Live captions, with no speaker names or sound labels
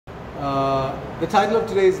The title of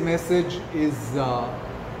today's message is How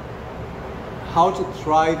to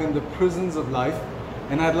Thrive in the Prisons of Life.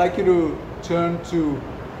 And I'd like you to turn to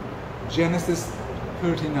Genesis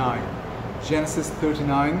 39. Genesis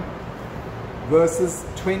 39, verses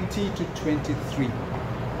 20 to 23.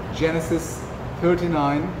 Genesis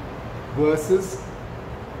 39, verses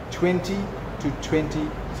 20 to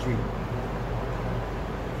 23.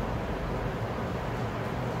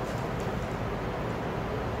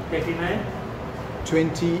 Amen.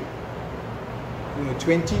 20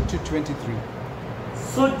 to 23.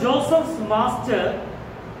 So Joseph's master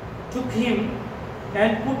took him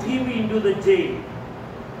and put him into the jail,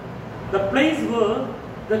 the place where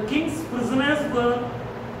the king's prisoners were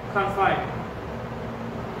confined.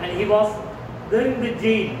 And he was there in the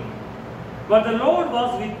jail. But the Lord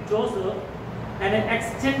was with Joseph and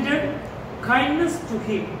extended kindness to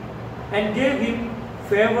him and gave him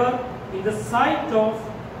favor in the sight of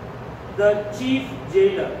the chief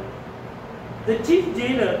jailer. The chief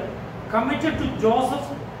jailer committed to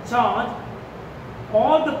Joseph's charge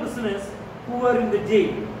all the prisoners who were in the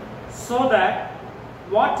jail, so that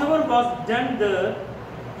whatever was done there,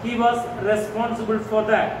 he was responsible for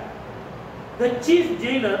that. The chief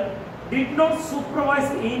jailer did not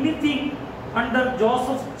supervise anything under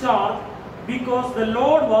Joseph's charge because the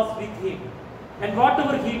Lord was with him, and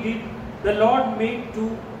whatever he did, the Lord made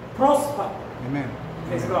to prosper. Amen.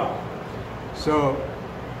 Praise God. So,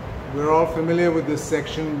 we're all familiar with this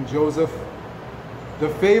section. Joseph, the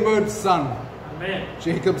favored son, Amen.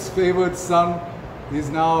 Jacob's favored son, is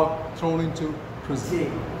now thrown into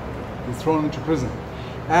prison. He's thrown into prison.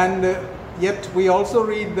 And yet we also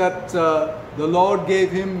read that the Lord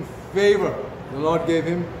gave him favor. The Lord gave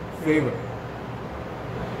him favor.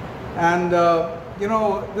 And,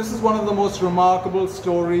 this is one of the most remarkable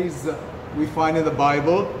stories we find in the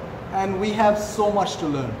Bible. And we have so much to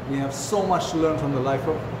learn. We have so much to learn from the life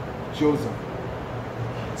of Joseph.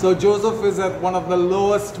 So Joseph is at one of the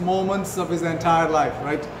lowest moments of his entire life,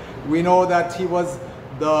 right? We know that he was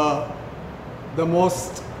the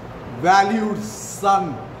most valued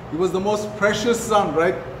son. He was the most precious son,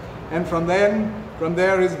 right? And from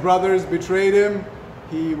there his brothers betrayed him.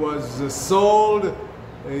 He was sold.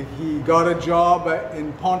 He got a job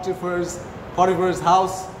in Potiphar's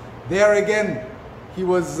house. There again, he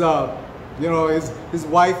was, his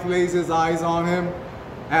wife lays his eyes on him,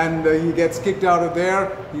 and he gets kicked out of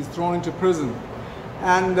there. He's thrown into prison.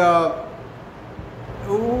 And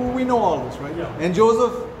we know all this, right? Yeah. And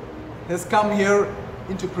Joseph has come here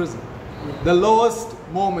into prison. The lowest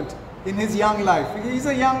moment in his young life. He's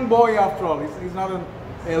a young boy after all. He's not an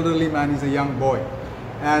elderly man, he's a young boy.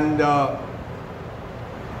 And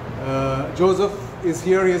Joseph is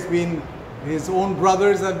here. His own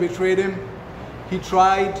brothers have betrayed him. He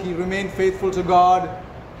remained faithful to God.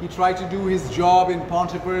 He tried to do his job in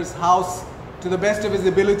Potiphar's house to the best of his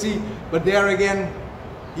ability, but there again,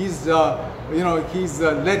 he's let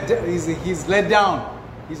down.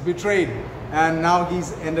 He's betrayed, and now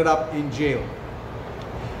he's ended up in jail.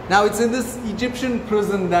 Now it's in this Egyptian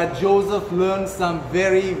prison that Joseph learned some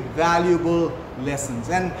very valuable lessons,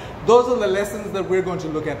 and those are the lessons that we're going to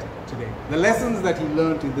look at today. The lessons that he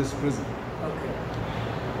learned in this prison. Okay.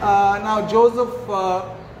 Now Joseph,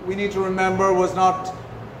 we need to remember, was not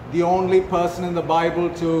the only person in the Bible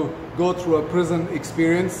to go through a prison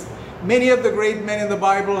experience. Many of the great men in the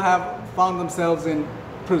Bible have found themselves in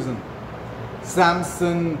prison.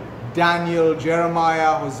 Samson, Daniel,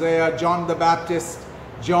 Jeremiah, Hosea, John the Baptist,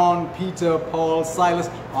 John, Peter, Paul, Silas,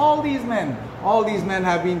 all these men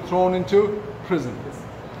have been thrown into prison.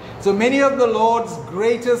 So many of the Lord's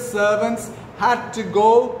greatest servants had to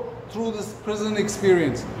go through this prison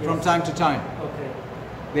experience from time to time. Okay.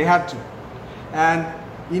 They had to. And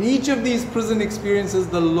in each of these prison experiences,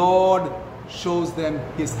 the Lord shows them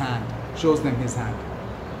His hand.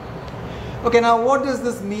 Okay, now what does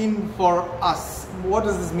this mean for us? What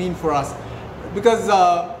does this mean for us? Because,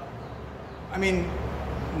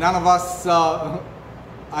 none of us,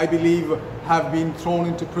 I believe, have been thrown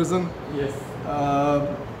into prison. Yes.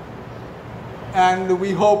 And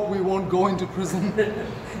we hope we won't go into prison.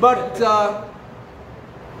 But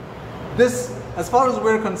this, as far as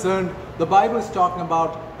we're concerned, the Bible is talking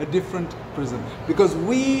about a different prison. Because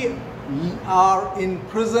we are in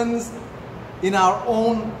prisons in our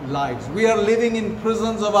own lives. We are living in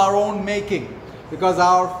prisons of our own making. Because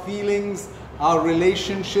our feelings, our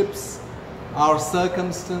relationships, our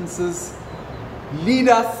circumstances lead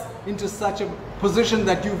us into such a position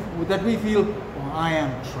that we feel, oh, I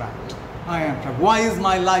am trapped. Why is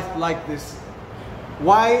my life like this?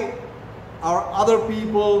 Why are other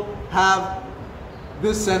people have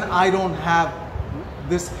this and I don't have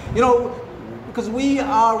this, because we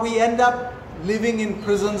end up living in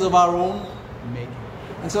prisons of our own making.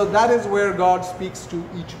 And so that is where God speaks to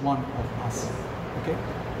each one of us. Okay?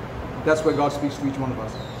 That's where God speaks to each one of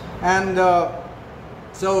us. And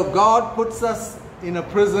so God puts us in a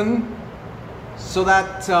prison so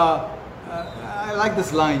that, I like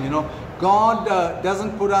this line, God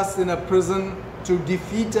doesn't put us in a prison to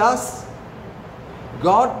defeat us.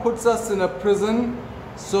 God puts us in a prison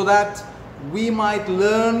so that we might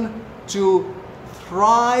learn to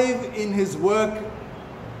thrive in His work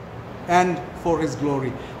and for His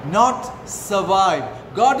glory, not survive.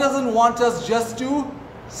 God doesn't want us just to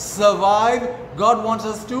survive. God wants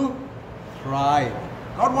us to thrive.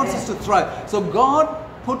 God wants us to thrive. So God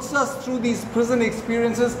puts us through these prison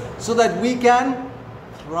experiences so that we can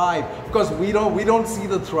thrive. Because we don't see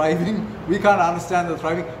the thriving. We can't understand the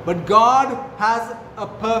thriving. But God has a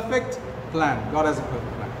perfect plan. God has a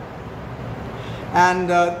perfect plan. And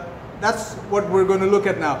that's what we're going to look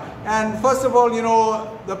at now. And first of all,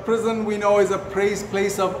 the prison we know is a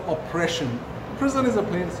place of oppression. Prison is a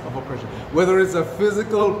place of oppression. Whether it's a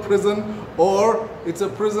physical prison or it's a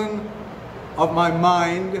prison of my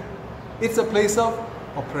mind, it's a place of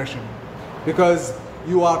oppression. Because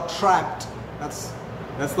you are trapped. That's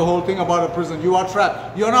the whole thing about a prison. You are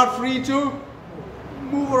trapped. You're not free to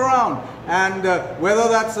move around. And whether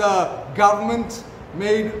that's a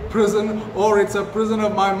government-made prison or it's a prison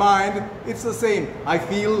of my mind, it's the same. I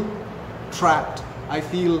feel trapped. I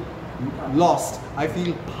feel lost. I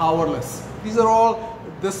feel powerless. These are all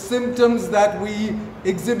the symptoms that we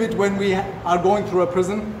exhibit when we are going through a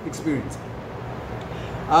prison experience.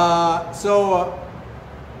 So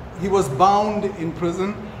he was bound in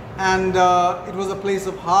prison, and it was a place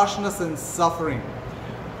of harshness and suffering.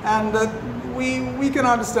 And we can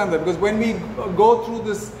understand that, because when we go through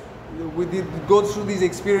this, go through these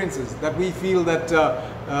experiences, that we feel that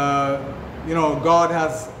God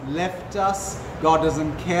has left us, God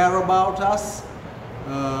doesn't care about us.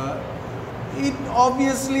 It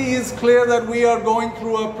obviously is clear that we are going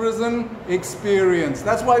through a prison experience.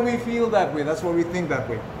 That's why we feel that way. That's why we think that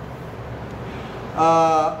way.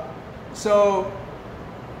 So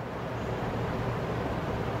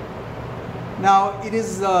now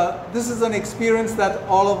this is an experience that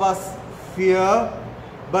all of us fear,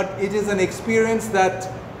 but it is an experience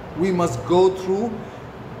that we must go through.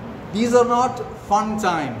 These are not fun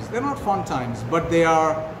times. They're not fun times, but they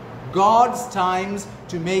are God's times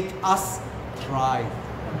to make us thrive.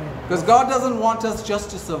 Because God doesn't want us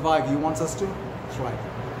just to survive. He wants us to thrive.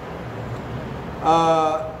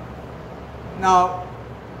 Now,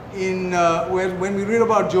 when we read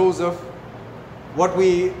about Joseph, what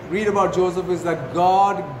we read about Joseph is that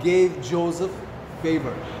God gave Joseph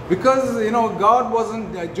favor. Because,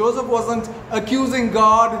 Joseph wasn't accusing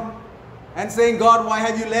God and saying, God, why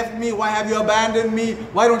have you left me? Why have you abandoned me?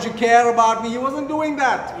 Why don't you care about me? He wasn't doing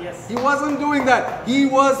that. Yes. He wasn't doing that. He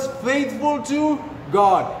was faithful to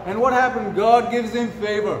God. And what happened? God gives him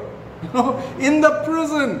favor. In the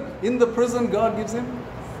prison, God gives him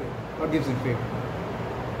favor. God gives him favor.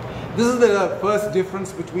 This is the first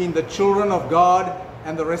difference between the children of God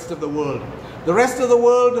and the rest of the world. The rest of the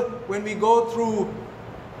world, when we go through,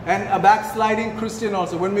 and a backsliding Christian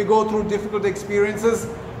also, when we go through difficult experiences,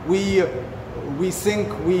 we sink,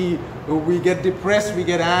 we get depressed, we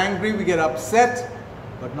get angry, we get upset,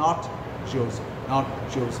 but not Joseph. Not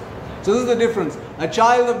Joseph. So this is the difference. A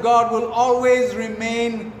child of God will always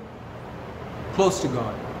remain close to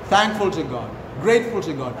God, thankful to God, grateful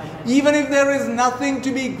to God. Even if there is nothing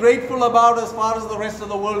to be grateful about as far as the rest of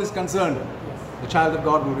the world is concerned, the child of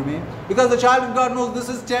God will remain. Because the child of God knows this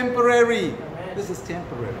is temporary. This is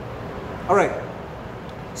temporary. Alright.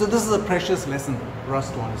 So this is a precious lesson for us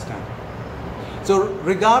to understand. So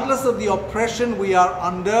regardless of the oppression we are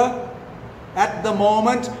under, at the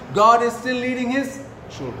moment, God is still leading His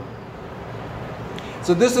children.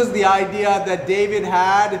 So this is the idea that David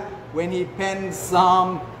had when he penned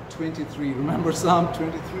Psalm 23. Remember Psalm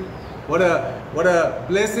 23? What a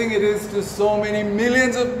blessing it is to so many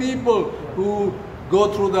millions of people who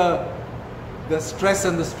go through the stress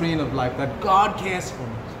and the strain of life, that God cares for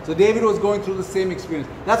me. So David was going through the same experience.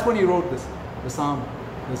 That's when he wrote the Psalm.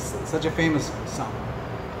 It's such a famous Psalm.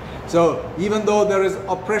 So even though there is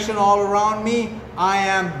oppression all around me, I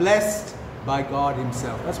am blessed by God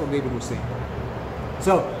Himself. That's what David was saying.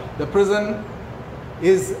 So the prison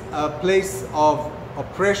is a place of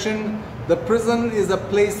oppression. The prison is a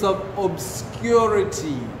place of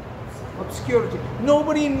obscurity. Obscurity.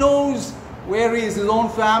 Nobody knows where he is. His own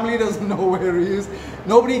family doesn't know where he is.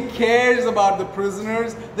 Nobody cares about the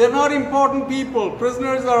prisoners. They're not important people.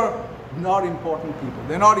 Prisoners are not important people.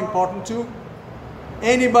 They're not important to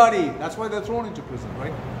anybody. That's why they're thrown into prison,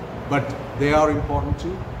 right? But they are important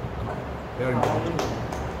too. They are important.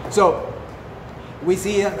 So we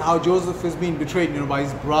see how Joseph is being betrayed, by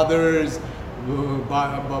his brothers,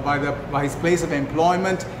 by his place of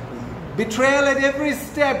employment. Betrayal at every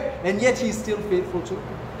step, and yet he's still faithful to God.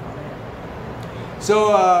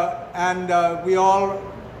 So, we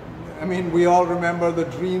all remember the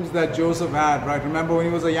dreams that Joseph had, right? Remember when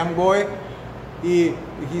he was a young boy, he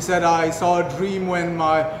said, "I saw a dream when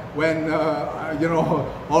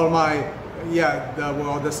all my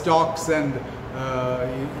the stocks and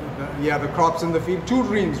the crops in the field." 2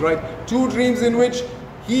 dreams, right? 2 dreams in which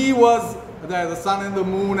he was the sun and the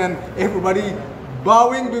moon and everybody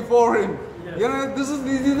bowing before him. Yes.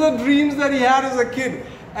 These are the dreams that he had as a kid,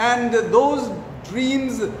 and those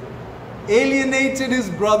dreams alienated his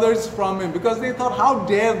brothers from him because they thought, how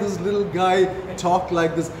dare this little guy talk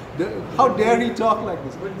like this? How dare he talk like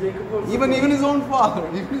this? Even his own father,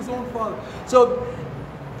 So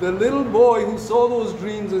the little boy who saw those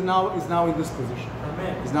dreams is now in this position.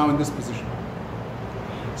 Amen. Is now in this position.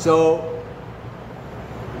 So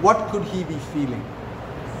what could he be feeling?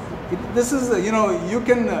 This is,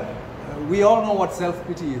 we all know what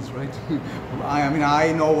self-pity is, right?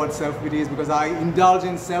 I know what self-pity is because I indulge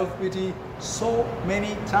in self-pity so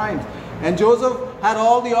many times. And Joseph had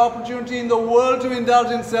all the opportunity in the world to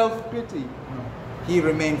indulge in self-pity. He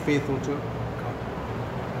remained faithful to God.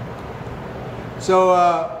 So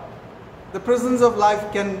the prisons of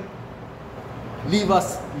life can leave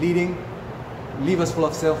us full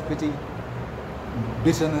of self-pity,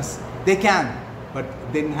 bitterness. They can. But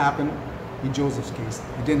it didn't happen in Joseph's case.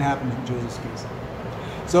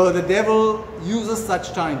 So the devil uses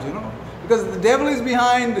such times, because the devil is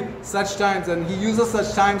behind such times, and he uses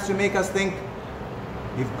such times to make us think,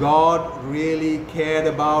 if God really cared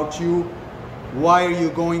about you, why are you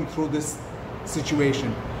going through this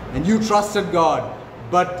situation? And you trusted God,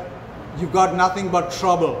 but you've got nothing but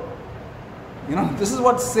trouble. This is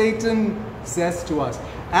what Satan says to us.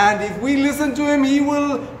 And if we listen to him, he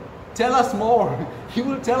will tell us more. He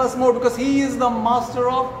will tell us more because he is the master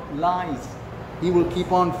of lies. He will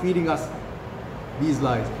keep on feeding us these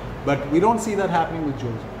lies. But we don't see that happening with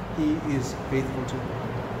Joseph. He is faithful to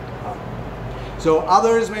God. So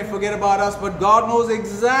others may forget about us, but God knows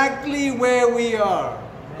exactly where we are.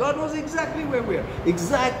 God knows exactly where we are.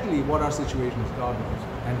 Exactly what our situation is. God knows.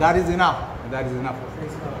 And that is enough.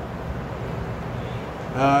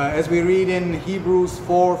 As we read in Hebrews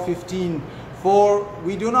 4:15, "For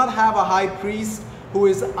we do not have a high priest who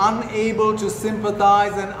is unable to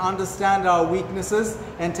sympathize and understand our weaknesses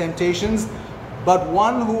and temptations, but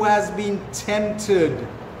one who has been tempted,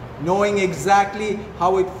 knowing exactly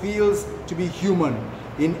how it feels to be human,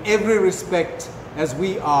 in every respect as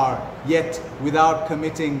we are, yet without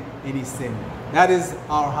committing any sin." That is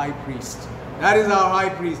our high priest.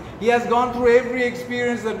 He has gone through every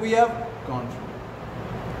experience that we have gone through.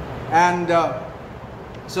 And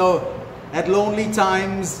so at lonely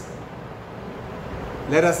times,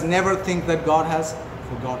 let us never think that God has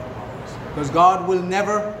forgotten about us, because God will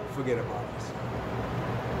never forget about us.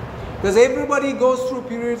 Because everybody goes through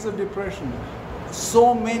periods of depression.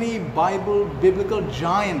 So many biblical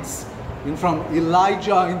giants, from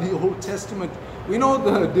Elijah in the Old Testament. We know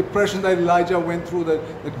the depression that Elijah went through,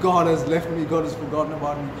 that God has left me, God has forgotten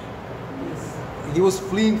about me. He was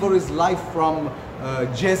fleeing for his life from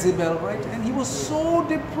Jezebel, right? And he was so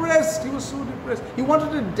depressed. He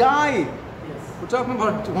wanted to die. We're talking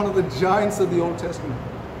about one of the giants of the Old Testament.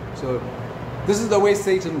 So this is the way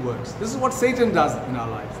Satan works. This is what Satan does in our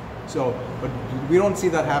lives. But we don't see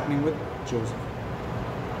that happening with Joseph.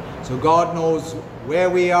 So God knows where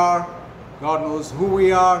we are. God knows who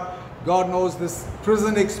we are. God knows this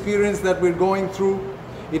prison experience that we're going through.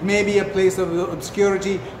 It may be a place of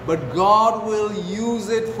obscurity, but God will use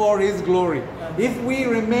it for His glory. If we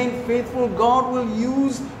remain faithful, God will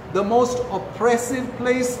use the most oppressive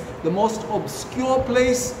place, the most obscure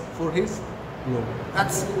place for His glory.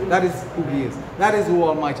 That is who He is. That is who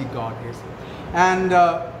Almighty God is. And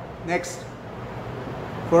next,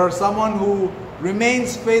 for someone who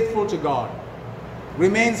remains faithful to God,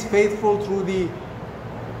 remains faithful through the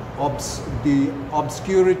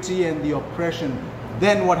obscurity and the oppression,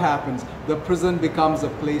 then what happens? The prison becomes a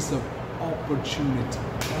place of opportunity.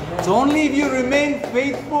 So only if you remain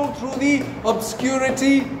faithful through the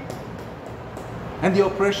obscurity and the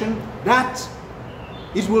oppression, that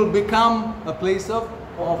it will become a place of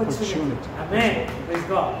opportunity. Amen. Praise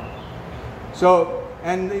God. So,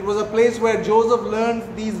 and it was a place where Joseph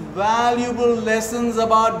learned these valuable lessons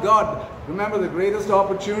about God. Remember, the greatest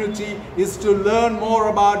opportunity is to learn more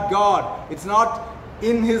about God. It's not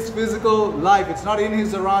in his physical life. It's not in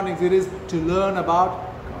his surroundings. It is to learn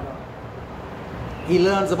about God. He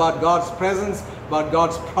learns about God's presence, about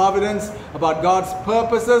God's providence, about God's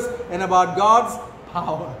purposes, and about God's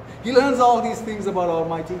power. He learns all these things about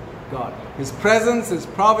Almighty God. His presence, His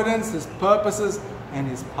providence, His purposes, and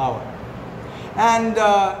His power. And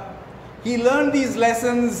he learned these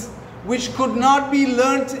lessons which could not be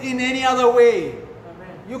learnt in any other way.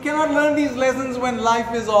 You cannot learn these lessons when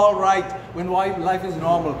life is all right, when life is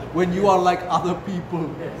normal, when you are like other people.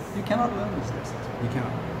 You cannot learn these lessons. You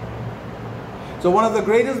cannot. So one of the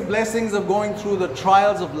greatest blessings of going through the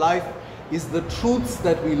trials of life is the truths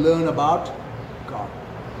that we learn about God.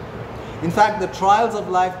 In fact, the trials of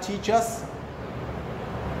life teach us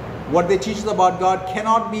what they teach us about God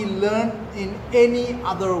cannot be learned in any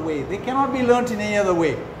other way. They cannot be learned in any other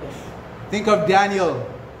way. Think of Daniel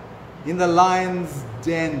in the lion's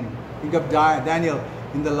den. Think of Daniel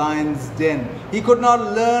in the lion's den. He could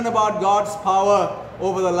not learn about God's power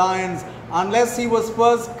over the lions unless he was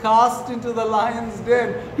first cast into the lion's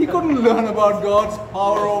den. He couldn't learn about God's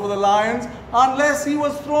power over the lions unless he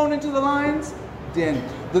was thrown into the lion's den.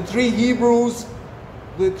 The three Hebrew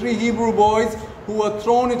boys who were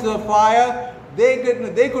thrown into the fire,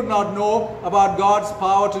 they could not know about God's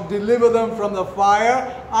power to deliver them from the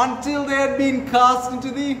fire until they had been cast into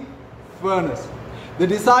the furnace. The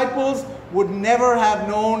disciples would never have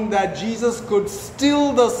known that Jesus could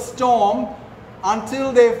still the storm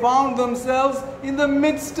until they found themselves in the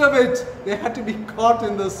midst of it. They had to be caught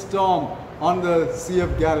in the storm on the Sea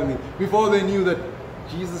of Galilee before they knew that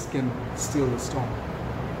Jesus can still the storm.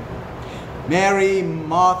 Mary,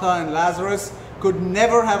 Martha, and Lazarus could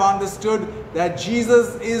never have understood that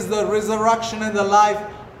Jesus is the resurrection and the life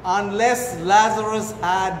unless Lazarus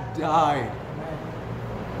had died.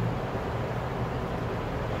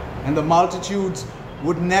 And the multitudes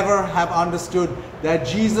would never have understood that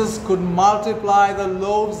Jesus could multiply the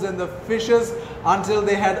loaves and the fishes until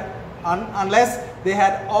they had, unless they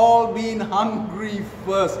had all been hungry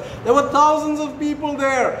first. There were thousands of people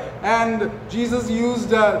there, and Jesus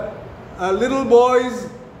used a little boy's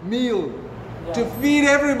meal to feed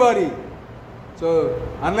everybody. So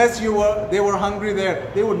unless they were hungry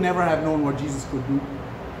there, they would never have known what Jesus could do.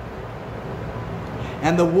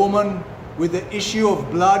 And the woman with the issue of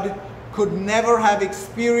blood could never have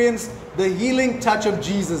experienced the healing touch of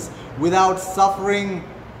Jesus without suffering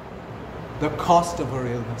the cost of her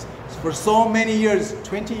illness. For so many years,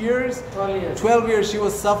 20 years? 12 years she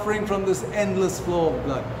was suffering from this endless flow of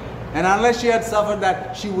blood. And unless she had suffered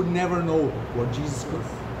that, she would never know what Jesus could.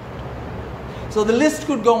 So the list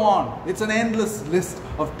could go on. It's an endless list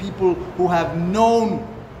of people who have known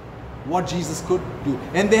what Jesus could do.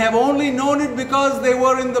 And they have only known it because they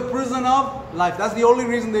were in the prison of life. That's the only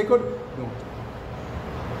reason they could know it.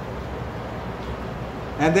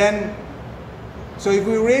 And then, so if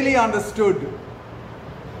we really understood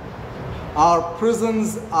our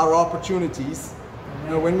prisons, our opportunities,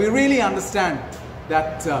 when we really understand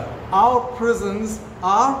that our prisons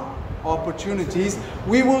are opportunities,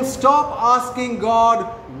 we will stop asking God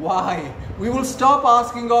why. We will stop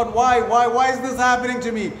asking God why is this happening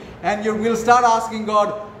to me? And we'll start asking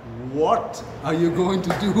God, what are you going to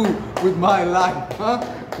do with my life? Huh?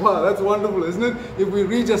 Wow, that's wonderful, isn't it? If we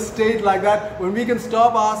reach a state like that, when we can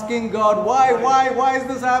stop asking God, why is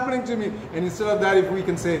this happening to me? And instead of that, if we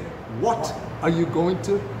can say, what are you going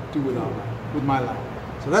to do with our life, with my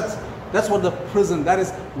life? So that's what that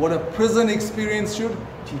is what a prison experience should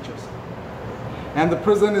teach us. And the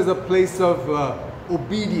prison is a place of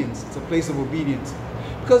obedience. It's a place of obedience.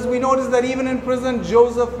 Because we notice that even in prison,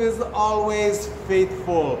 Joseph is always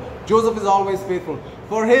faithful. Joseph is always faithful.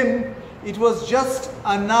 For him, it was just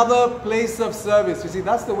another place of service. You see,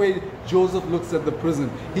 that's the way Joseph looks at the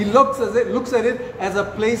prison. He looks at it as a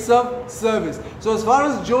place of service. So as far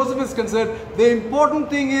as Joseph is concerned, the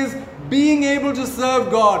important thing is being able to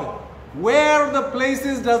serve God. Where the place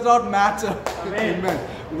is does not matter. Amen. Amen.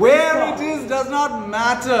 Where it is does not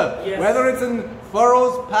matter. Yes. Whether it's in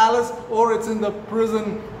Pharaoh's palace or it's in the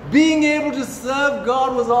prison. Being able to serve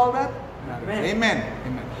God was all that matters. Amen. Amen.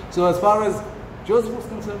 Amen. So as far as Joseph was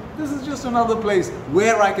concerned, this is just another place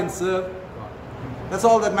where I can serve God. That's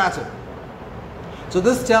all that mattered. So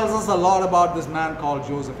this tells us a lot about this man called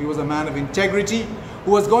Joseph. He was a man of integrity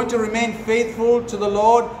who was going to remain faithful to the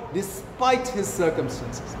Lord despite his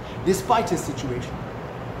circumstances, despite his situation.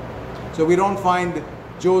 So we don't find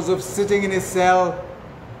Joseph sitting in his cell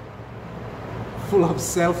full of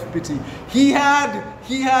self-pity. He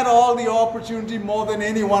had all the opportunity more than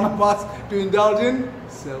any one of us to indulge in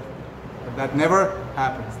self-pity. But that never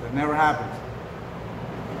happens. That never happens.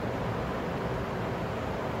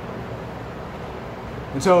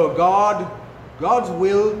 And so God's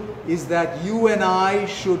will is that you and I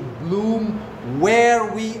should bloom where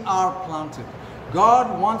we are planted.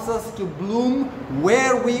 God wants us to bloom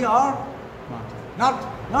where we are planted.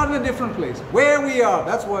 Not in a different place. Where we are,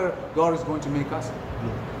 that's where God is going to make us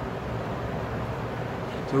bloom.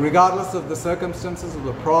 So regardless of the circumstances, of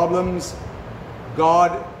the problems,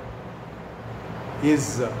 God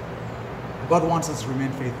wants us to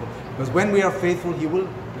remain faithful. Because when we are faithful, He will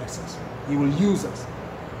bless us. He will use us.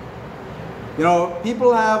 You know,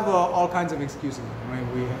 people have all kinds of excuses. Right?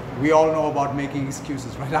 We all know about making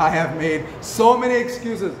excuses, right? I have made so many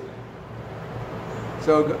excuses.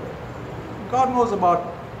 So God knows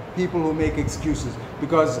about people who make excuses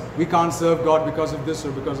because we can't serve God because of this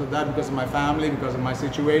or because of that, because of my family, because of my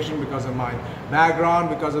situation, because of my background,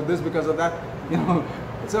 because of this, because of that. You know,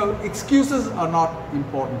 so excuses are not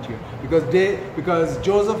important here because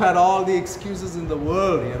Joseph had all the excuses in the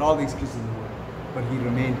world. He had all the excuses in the world, but he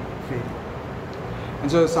remained faithful. And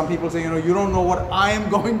so some people say, you know, you don't know what I am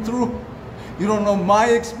going through. You don't know my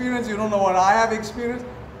experience. You don't know what I have experienced.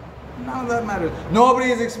 None of that matters. Nobody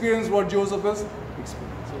has experienced what Joseph has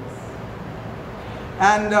experienced.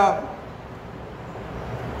 And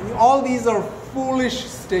all these are foolish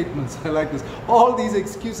statements. I like this. All these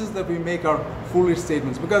excuses that we make are foolish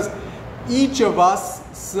statements because each of us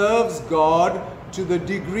serves God to the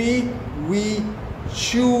degree we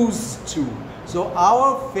choose to. So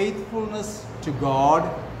our faithfulness to God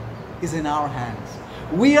is in our hands.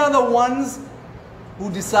 We are the ones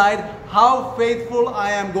who decide how faithful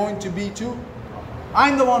I am going to be to.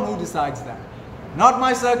 I'm the one who decides that. Not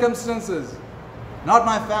my circumstances, not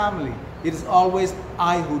my family. It is always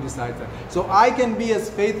I who decides that. So I can be as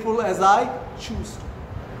faithful as I choose to.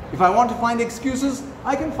 If I want to find excuses,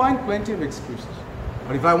 I can find plenty of excuses.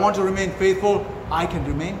 But if I want to remain faithful, I can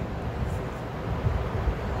remain faithful.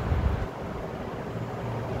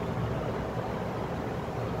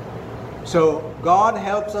 So God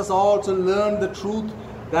helps us all to learn the truth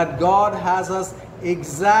that God has us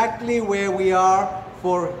exactly where we are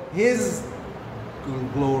for His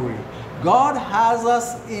glory. God has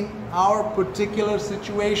us in our particular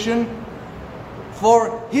situation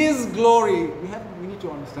for His glory. We need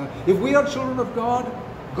to understand. If we are children of God,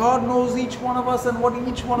 God knows each one of us and what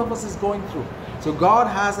each one of us is going through. So God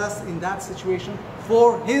has us in that situation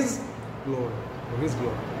for His glory. For His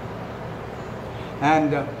glory.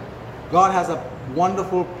 And God has a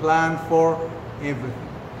wonderful plan for everything.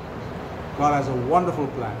 God has a wonderful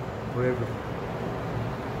plan for everything.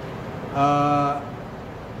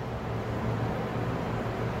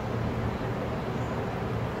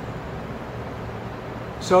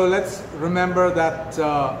 So let's remember that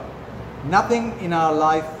nothing in our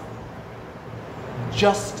life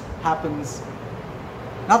just happens.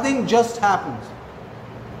 Nothing just happens.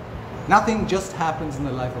 Nothing just happens in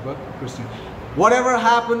the life of a Christian. Whatever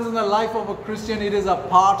happens in the life of a Christian, it is a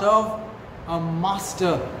part of a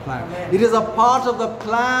master plan. Amen. It is a part of the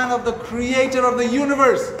plan of the Creator of the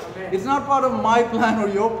universe. Amen. It's not part of my plan or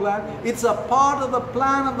your plan. It's a part of the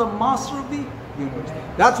plan of the Master of the universe.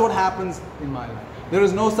 Amen. That's what happens in my life. There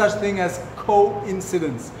is no such thing as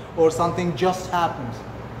coincidence or something just happens.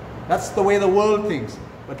 That's the way the world thinks,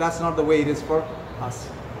 but that's not the way it is for us.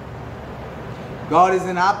 God is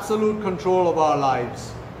in absolute control of our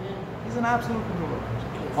lives. He's in absolute control of our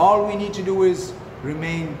lives. All we need to do is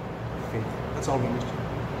remain faithful. That's all we need to do.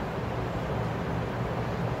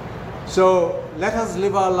 So let us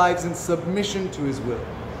live our lives in submission to His will.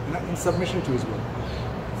 In submission to His will.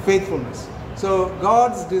 Faithfulness. So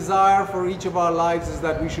God's desire for each of our lives is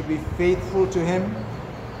that we should be faithful to Him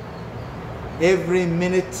every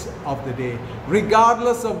minute of the day,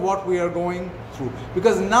 regardless of what we are going through.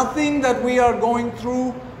 Because nothing that we are going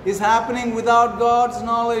through is happening without God's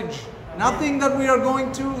knowledge. Nothing that we are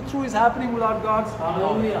going through is happening without God's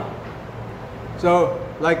knowledge. So,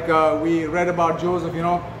 like we read about Joseph, you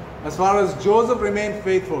know, as far as Joseph remained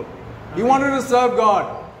faithful, he wanted to serve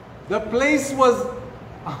God. The place was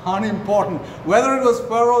unimportant. Whether it was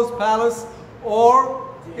Pharaoh's palace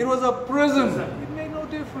or it was a prison, it made no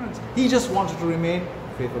difference. He just wanted to remain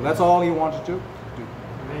faithful. That's all he wanted to do.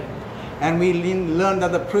 And we learned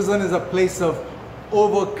that the prison is a place of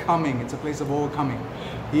overcoming. It's a place of overcoming.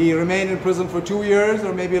 He remained in prison for 2 years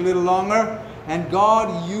or maybe a little longer, and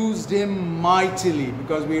God used him mightily,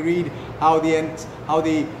 because we read how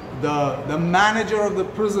the manager of the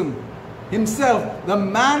prison himself, the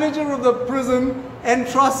manager of the prison,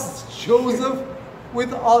 entrusts Joseph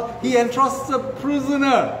with all. He entrusts a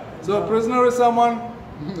prisoner. So a prisoner is someone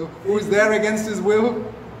who is there against his will,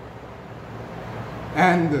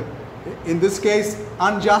 and in this case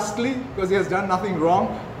unjustly, because he has done nothing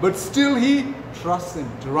wrong, but still he trusts him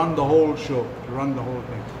to run the whole show, to run the whole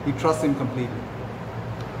thing. He trusts him completely.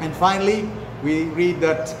 And finally, we read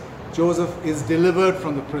that Joseph is delivered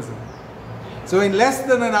from the prison. So in less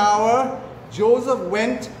than an hour, Joseph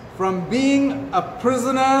went from being a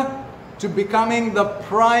prisoner to becoming the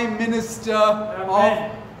prime minister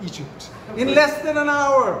of Egypt. In less than an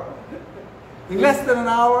hour. In less than an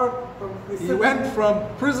hour, he went from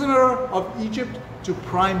prisoner of Egypt to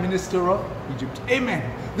prime minister of Egypt. Amen.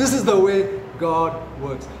 This is the way God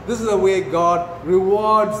works. This is the way God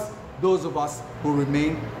rewards those of us who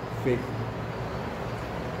remain faithful.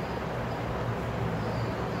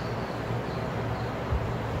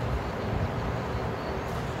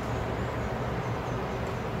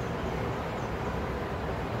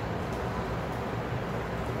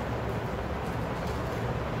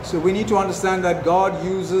 So we need to understand that God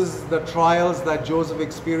uses the trials that Joseph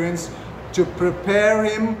experienced to prepare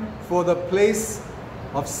him for the place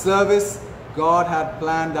of service God had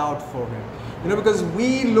planned out for him. You know, because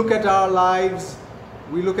we look at our lives,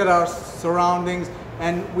 we look at our surroundings,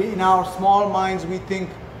 and in our small minds we think,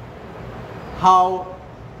 how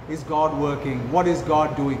is God working? What is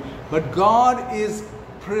God doing? But God is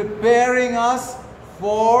preparing us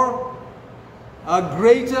for a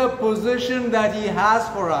greater position that He has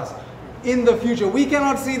for us in the future. We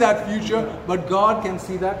cannot see that future, but God can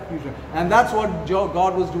see that future. And that's what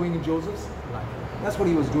God was doing in Joseph's life. That's what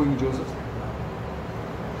He was doing in Joseph's life.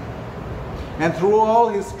 And through all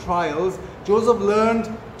his trials, Joseph learned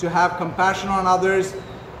to have compassion on others.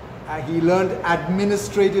 He learned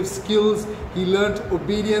administrative skills. He learned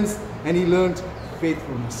obedience, and he learned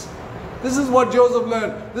faithfulness. This is what Joseph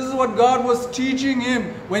learned. This is what God was teaching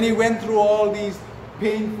him when he went through all these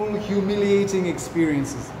painful, humiliating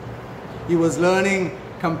experiences. He was learning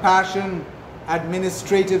compassion,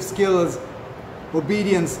 administrative skills,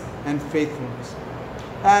 obedience, and faithfulness.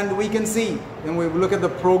 And we can see, when we look at the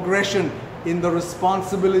progression in the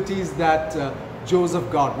responsibilities that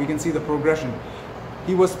Joseph got, we can see the progression.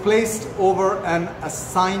 He was placed over an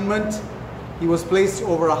assignment. He was placed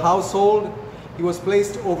over a household. He was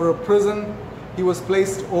placed over a prison. He was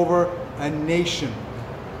placed over a nation.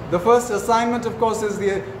 The first assignment, of course, is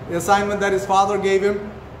the assignment that his father gave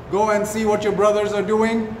him. Go and see what your brothers are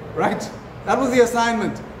doing, right? That was the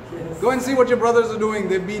assignment. Yes. Go and see what your brothers are doing.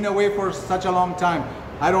 They've been away for such a long time.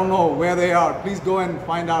 I don't know where they are. Please go and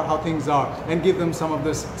find out how things are and give them some of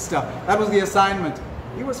this stuff. That was the assignment.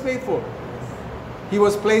 He was faithful. He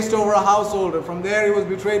was placed over a household, and from there he was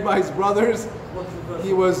betrayed by his brothers.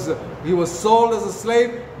 He was sold as a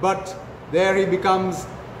slave, but there he becomes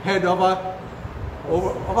head of a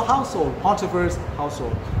household, Potiphar's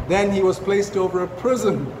household. Then he was placed over a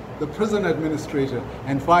prison, the prison administrator,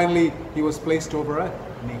 and finally he was placed over a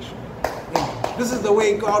nation. This is the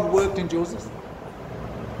way God worked in Joseph.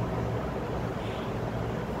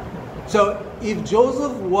 So if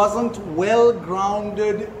Joseph wasn't well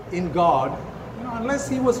grounded in God, unless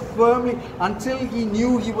he was until he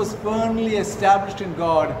knew he was firmly established in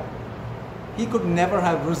God, he could never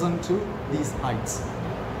have risen to these heights.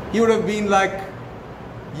 He would have been like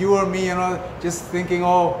you or me, just thinking,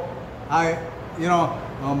 my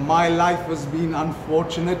life has been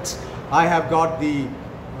unfortunate. I have all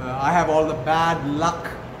the bad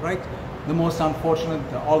luck, right? The most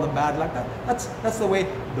unfortunate, all the bad luck. That's the way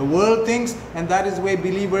the world thinks, and that is the way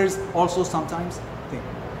believers also sometimes think.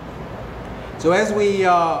 So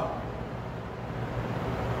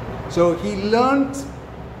so he learned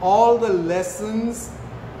all the lessons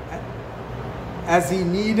as he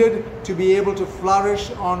needed to be able to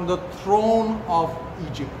flourish on the throne of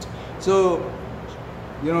Egypt. So,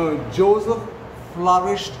 Joseph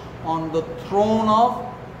flourished on the throne of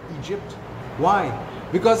Egypt. Why?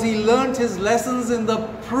 Because he learned his lessons in the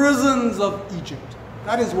prisons of Egypt.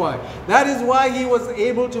 That is why. That is why he was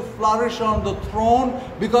able to flourish on the throne,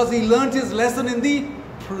 because he learned his lesson in the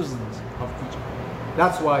prisons of Egypt.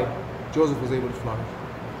 That's why Joseph was able to flourish.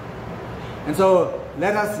 And so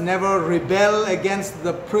let us never rebel against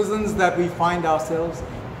the prisons that we find ourselves in,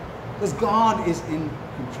 because God is in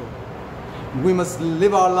control. We must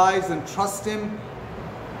live our lives and trust Him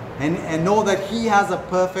and know that He has a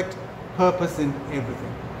perfect purpose in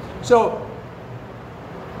everything. So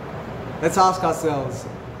let's ask ourselves,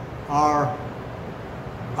 are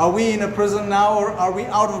we in a prison now, or are we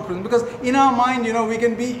out of a prison? Because in our mind, we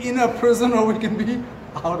can be in a prison or we can be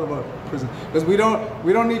out of a prison. Because we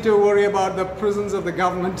don't need to worry about the prisons of the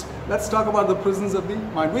government. Let's talk about the prisons of the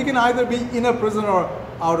mind. We can either be in a prison or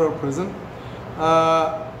out of a prison.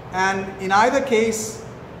 And in either case,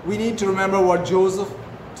 we need to remember what Joseph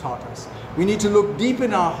taught us. We need to look deep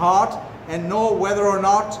in our heart and know whether or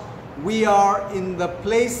not we are in the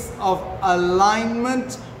place of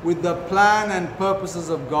alignment with the plan and purposes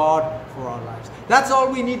of God for our lives. That's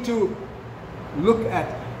all we need to look at,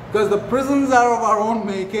 because the prisons are of our own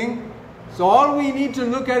making. So all we need to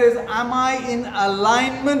look at is, am I in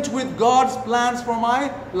alignment with God's plans for my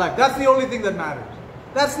life? That's the only thing that matters.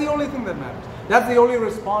 That's the only thing that matters. That's the only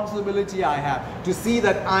responsibility I have, to see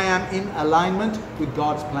that I am in alignment with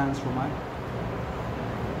God's plans for my life.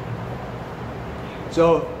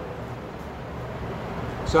 So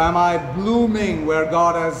am I blooming where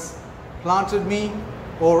God has planted me,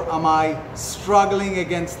 or am I struggling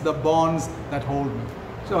against the bonds that hold me?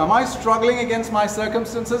 So am I struggling against my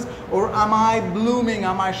circumstances, or am I blooming,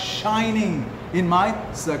 am I shining in my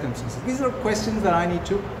circumstances? These are questions that I need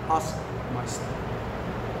to ask myself.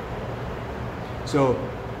 So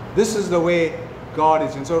this is the way God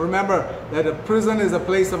is. And so remember that a prison is a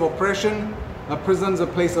place of oppression, a prison is a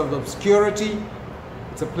place of obscurity,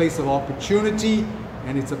 it's a place of opportunity,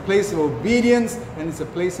 and it's a place of obedience, and it's a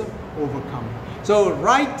place of overcoming. So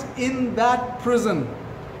right in that prison,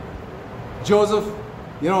 Joseph,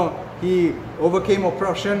 he overcame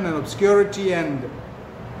oppression and obscurity and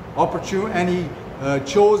opportunity, and he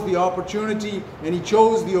chose the opportunity, and he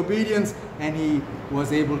chose the obedience, and he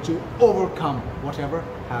was able to overcome whatever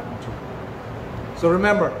happened to him. So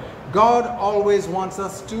remember, God always wants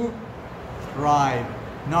us to thrive,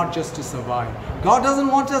 not just to survive. God doesn't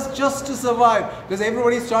want us just to survive, because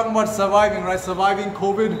everybody's talking about surviving, right? Surviving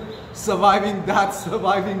COVID, surviving that,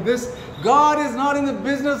 surviving this. God is not in the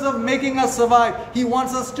business of making us survive. He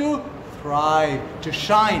wants us to thrive, to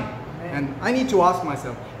shine. And I need to ask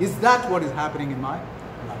myself, is that what is happening in my